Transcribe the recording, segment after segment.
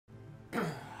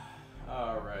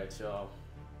Alright, y'all.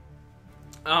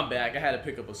 I'm back. I had to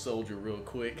pick up a soldier real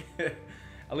quick.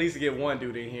 At least to get one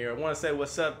dude in here. I want to say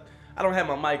what's up. I don't have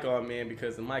my mic on, man,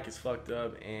 because the mic is fucked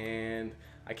up and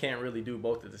I can't really do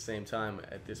both at the same time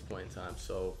at this point in time.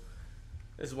 So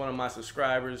this is one of my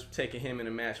subscribers, taking him in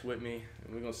a match with me,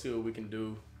 and we're gonna see what we can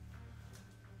do.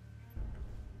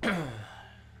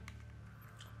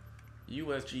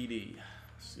 USGD.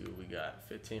 Let's see what we got.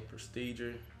 15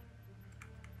 Prestiger.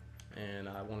 And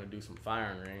I want to do some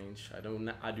firing range. I do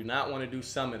not want to do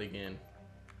summit again,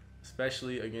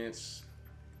 especially against.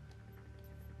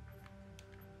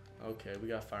 Okay, we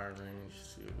got firing range. Let's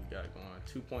see what we got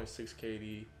going. 2.6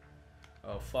 KD.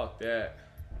 Oh, fuck that.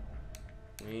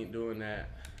 We ain't doing that.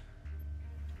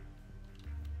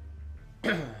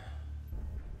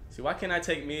 See, why can't I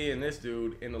take me and this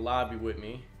dude in the lobby with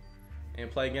me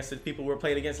and play against the people we were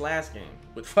playing against last game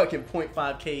with fucking 0.5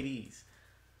 KDs?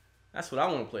 That's what I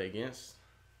want to play against.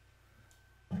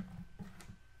 I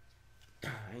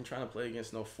ain't trying to play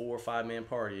against no 4 or 5 man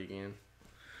party again.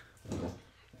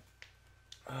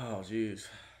 Oh, jeez.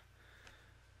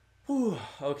 Whew,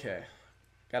 okay.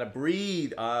 Gotta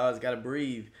breathe, Oz. Gotta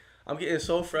breathe. I'm getting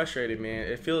so frustrated, man.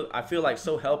 I feel like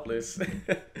so helpless.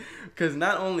 Because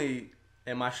not only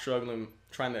am I struggling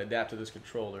trying to adapt to this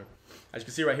controller. As you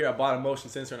can see right here, I bought a motion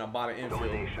sensor and I bought an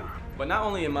infield. But not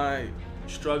only am I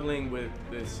struggling with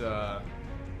this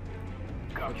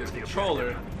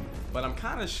controller, but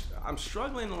I'm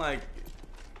struggling like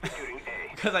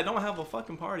because I don't have a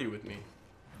fucking party with me.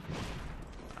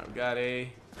 I've got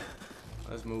a.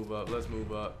 Let's move up. Let's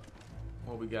move up.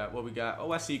 What we got? What we got?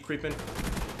 Oh, I see you creeping.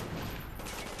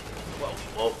 Whoa!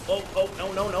 Whoa! Whoa! Oh!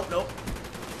 No! No! No! No!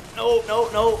 No! No!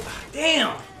 No!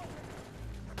 Damn!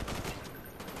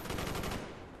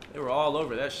 They were all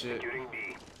over that shit. See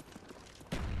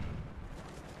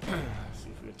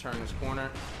if we can turn this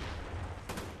corner.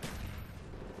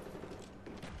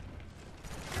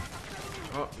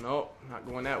 Oh, no, not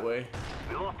going that way.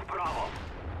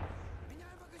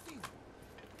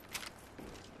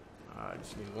 I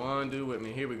just need one dude with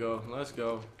me. Here we go. Let's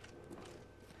go.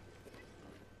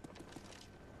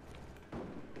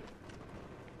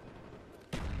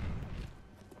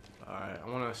 Alright, I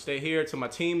want to stay here till my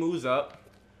team moves up.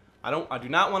 I do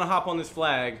not want to hop on this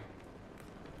flag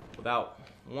without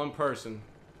one person.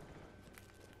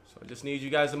 So I just need you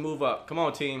guys to move up. Come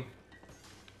on, team.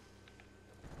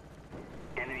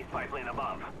 Enemy spy plane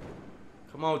above.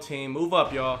 Come on, team. Move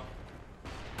up, y'all.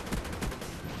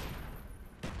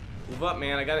 Move up,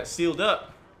 man. I got it sealed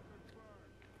up.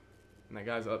 And that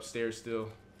guy's upstairs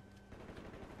still.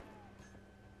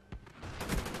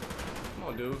 Come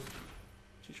on, dude. What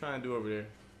you trying to do over there?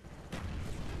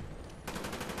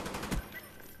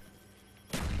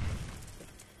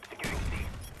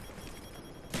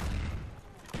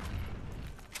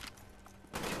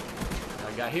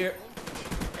 I got here.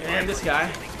 And this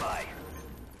guy.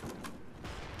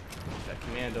 That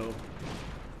commando.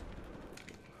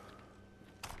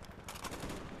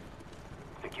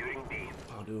 Securing B.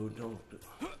 Oh, dude, don't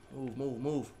move, move,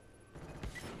 move.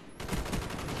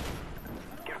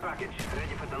 Care package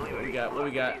ready for delivery. What we got? What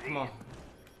we got? Come on.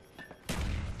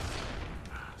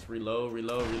 Let's reload,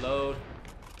 reload, reload.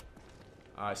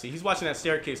 All right, see, he's watching that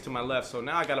staircase to my left, so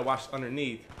now I gotta watch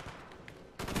underneath.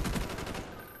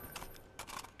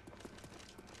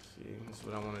 See, this is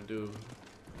what I want to do.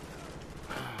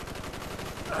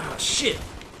 Oh, shit.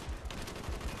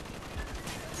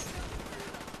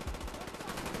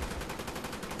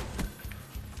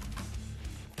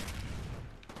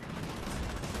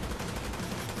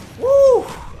 Woo!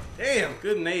 Damn,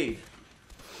 good nade.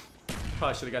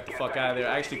 Probably should have got the fuck out of there.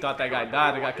 I actually thought that guy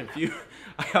died. I got confused.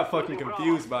 I got fucking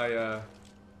confused by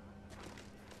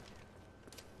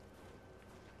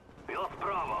We lost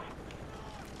Bravo.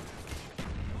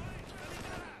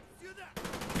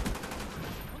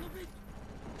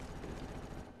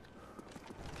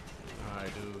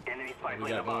 Alright, dude. Enemy spy What we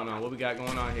plane got going above. on? What we got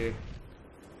going on here?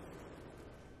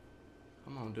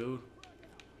 Come on, dude.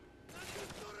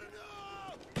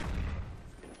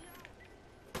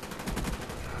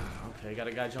 Okay, got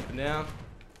a guy jumping down.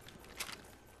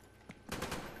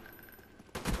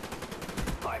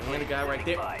 And a guy right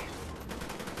there.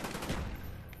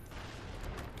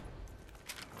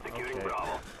 Securing Okay.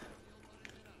 Bravo.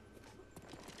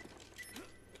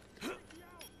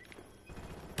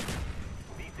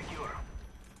 Be secure.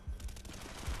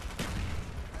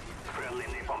 Friendly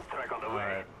napalm strike on the way.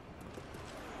 Alright.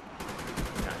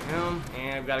 Got him.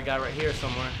 And I've got a guy right here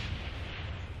somewhere.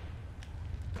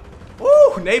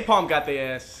 Woo! Napalm got the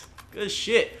ass. Good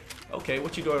shit. Okay,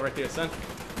 what you doing right there, son?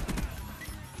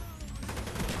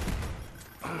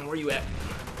 Where you at?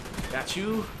 Got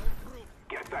you.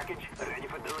 Care package ready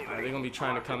for delivery. They're gonna be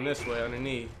trying to come this way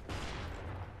underneath.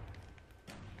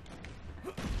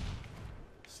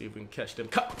 See if we can catch them.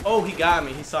 Oh, he got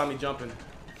me. He saw me jumping.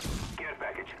 Care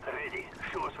package ready.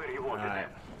 Show us where you want Alright.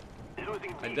 it.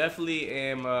 Losing I B. definitely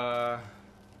am trying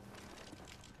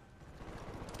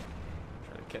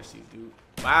to catch these dudes.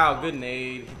 Wow, good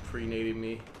nade. He pre-naded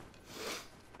me.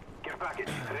 Care package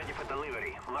ready for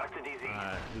delivery. Mark the DZ.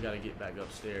 Alright, we gotta get back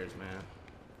upstairs, man.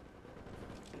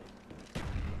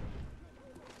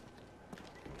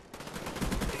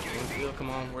 Still, come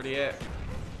on, where they at?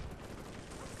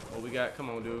 What we got? Come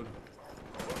on, dude.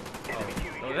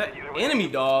 Oh, that enemy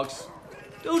dogs.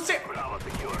 Dude, Bravo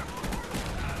secure.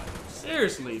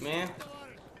 seriously, man.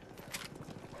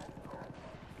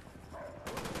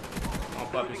 Come on,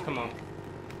 puppies, come on.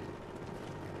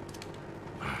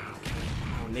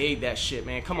 Oh, nade that shit,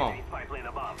 man. Come on. Pipeline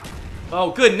above.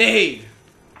 Oh, good nade.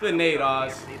 Good nade,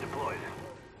 Oz. Deployed.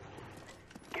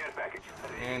 Care package.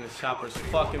 Man, the chopper's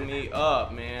fucking me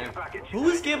up, man.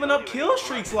 Who's giving up kill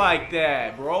streaks like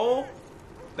that, bro?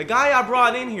 The guy I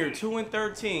brought in here, 2 and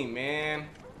 13, man.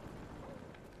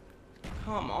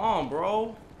 Come on,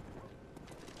 bro.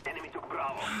 Enemy took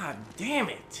Bravo. God damn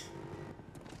it.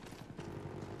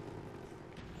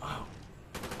 Oh.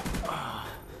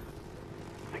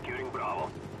 Securing Bravo.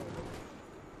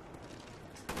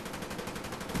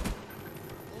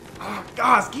 Oh,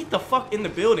 guys, get the fuck in the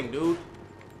building, dude.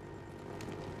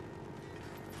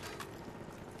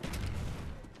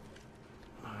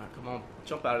 Alright, come on.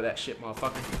 Jump out of that shit,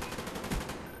 motherfucker.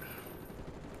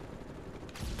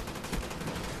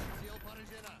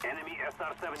 Enemy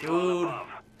SR-71 Dude. above.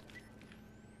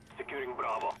 Securing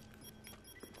Bravo.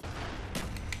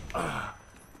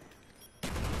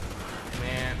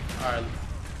 Man, alright.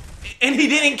 And he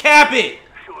didn't cap it!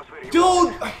 Show us where you Dude!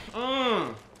 want it.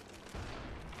 Mm.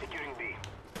 Securing B.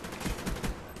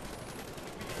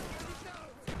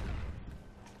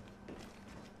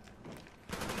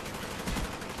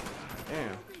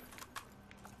 Damn.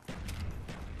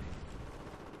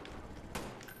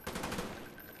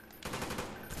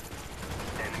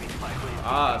 Enemy pipeline.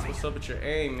 Oz, what's up with your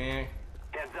aim, man?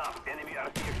 Heads up. Enemy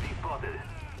RCXD spotted.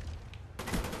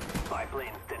 Spy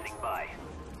standing by.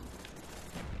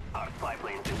 Our spy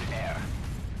plane's in the air.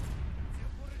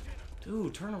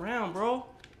 Dude, turn around, bro.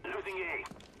 Losing A.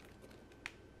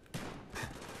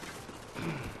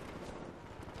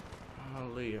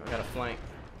 Holy, I got a flank.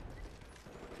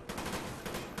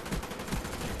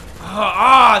 Oh,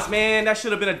 Oz, man, that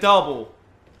should have been a double.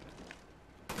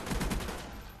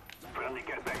 Friendly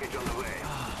care package on the way.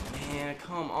 Oh, man,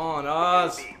 come on,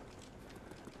 Oz.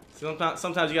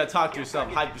 Sometimes you gotta talk to yourself,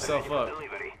 hype yourself up.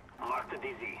 Delivery. Mark the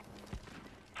DZ.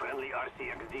 Friendly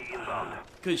RCXD inbound.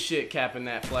 Good shit, capping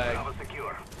that flag. Bravo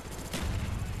secure.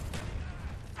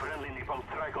 Friendly napalm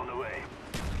strike on the way.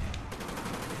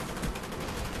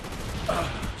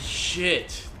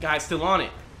 Shit, guy's still on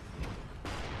it.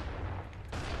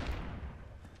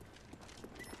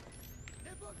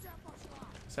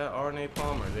 Is that our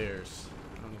napalm or theirs?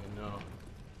 I don't even know.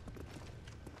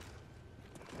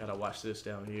 Gotta watch this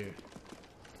down here.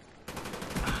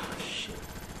 Ah, shit.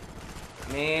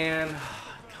 Man,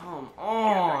 come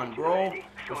on, bro.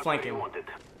 We're flanking.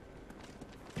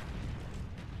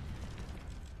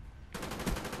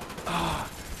 Ah,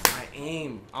 my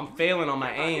aim. I'm failing on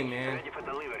my aim, man. Ready for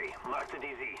delivery. Mark the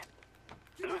DZ.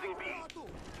 Losing B.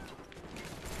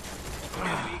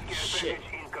 Ah, shit.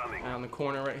 Package incoming. Down the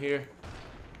corner right here.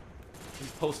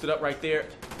 He's posted up right there.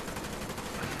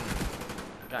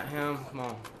 Got him. Come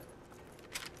on.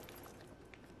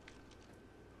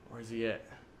 Where's he at?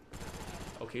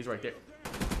 Okay, he's right there.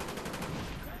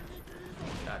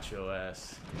 Got your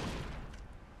ass.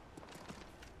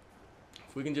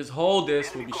 If we can just hold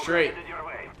this, we'll be straight. Headed your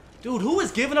way. Dude, who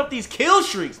is giving up these kill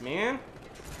streaks, man?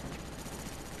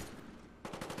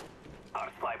 Our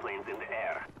spy plane's in the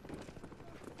air.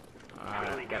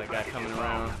 Alright, got a guy coming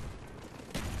around.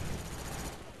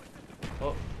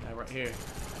 Oh, guy right here.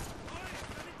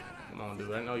 Come on,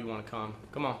 dude. I know you want to come.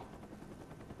 Come on.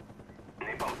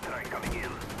 Napalm strike coming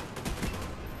in.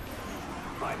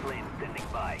 Spy plane standing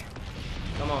by.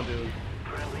 Come on, dude.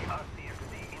 Friendly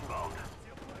RCXD inbound.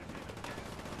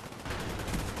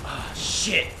 Ah,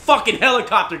 shit. Fucking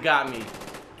helicopter got me.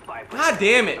 Spy plane God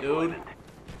damn it, dude. deployment.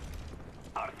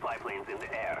 Our spy plane's in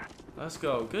the air. Let's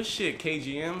go. Good shit,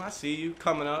 KGM. I see you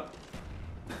coming up.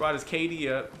 Brought his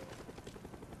KD up.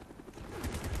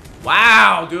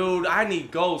 Wow, dude. I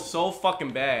need gold so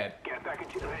fucking bad. Care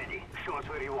package ready. Show us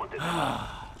where you want it.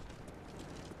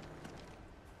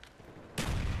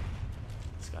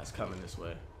 This guy's coming this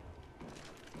way.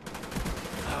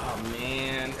 Oh,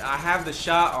 man. I have the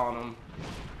shot on him.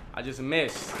 I just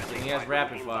missed. And he has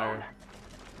rapid fire.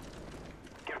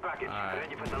 Care package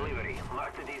ready for delivery.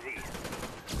 Mark the DZ.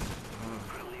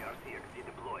 Friendly RCXD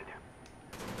deployed.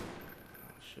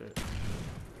 Shit.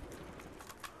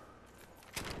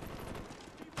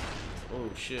 Oh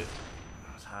shit.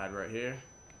 Let's hide right here.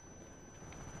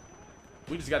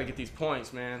 We just gotta get these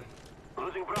points, man.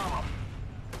 Losing Bravo.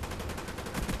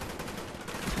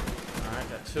 Alright,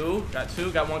 got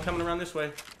two. Got one coming around this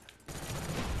way.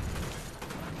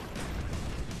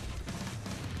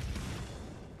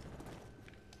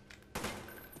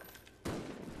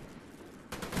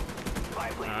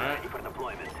 Alright. Ready for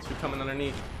deployment. Two coming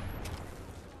underneath.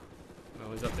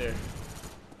 No, he's up there.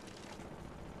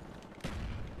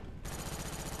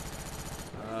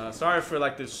 Sorry for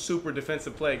like this super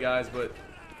defensive play, guys, but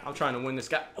I'm trying to win this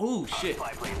guy. Oh shit!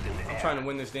 I'm trying to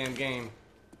win this damn game.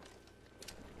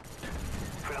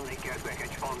 Friendly care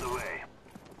package on the way.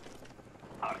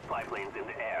 Our spy planes in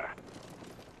the air.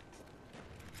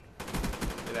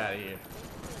 Get out of here.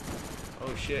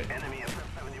 Oh shit. Enemy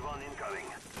SF-71 incoming.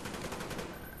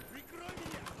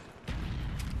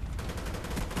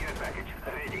 Care package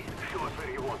ready. Show us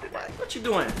where you want it. What you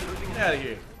doing? Get out of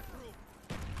here.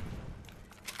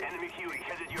 Enemy Huey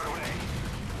headed your way.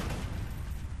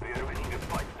 We are winning the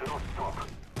fight. Do not stop.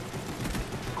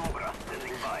 Cobra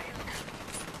standing by.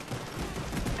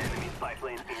 Enemy spy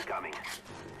planes incoming.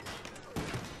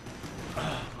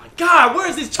 Oh my god,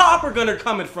 where's this chopper gunner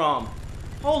coming from?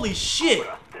 Holy shit.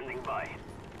 Cobra standing by.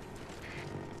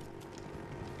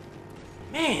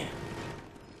 Man.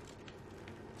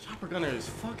 Chopper gunner is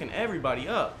fucking everybody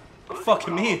up.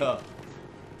 Fucking me up.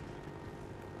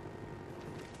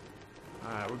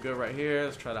 Alright, we're good right here.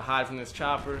 Let's try to hide from this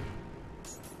chopper.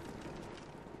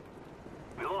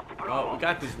 We lost the Oh, Bravo. we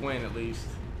got this win at least.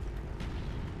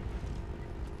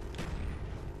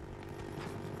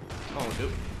 Come on,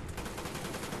 dude.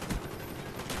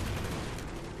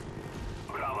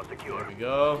 Bravo secure. There we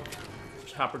go.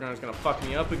 Chopper gunner's gonna fuck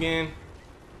me up again.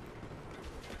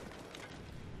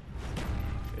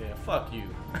 Yeah, fuck you.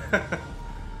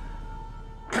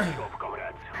 Go,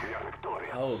 comrades. We are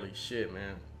victorious. Holy shit,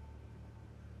 man.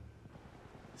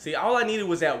 See, all I needed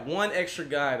was that one extra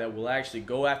guy that will actually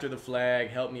go after the flag,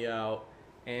 help me out.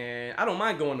 And I don't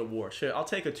mind going to war. Shit, I'll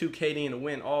take a 2 KD and a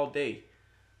win all day.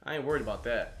 I ain't worried about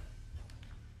that.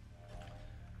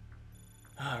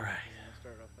 Alright.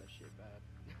 Start off that shit bad.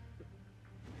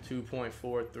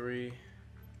 2.43.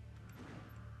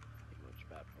 Much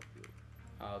bad for you.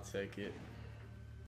 I'll take it.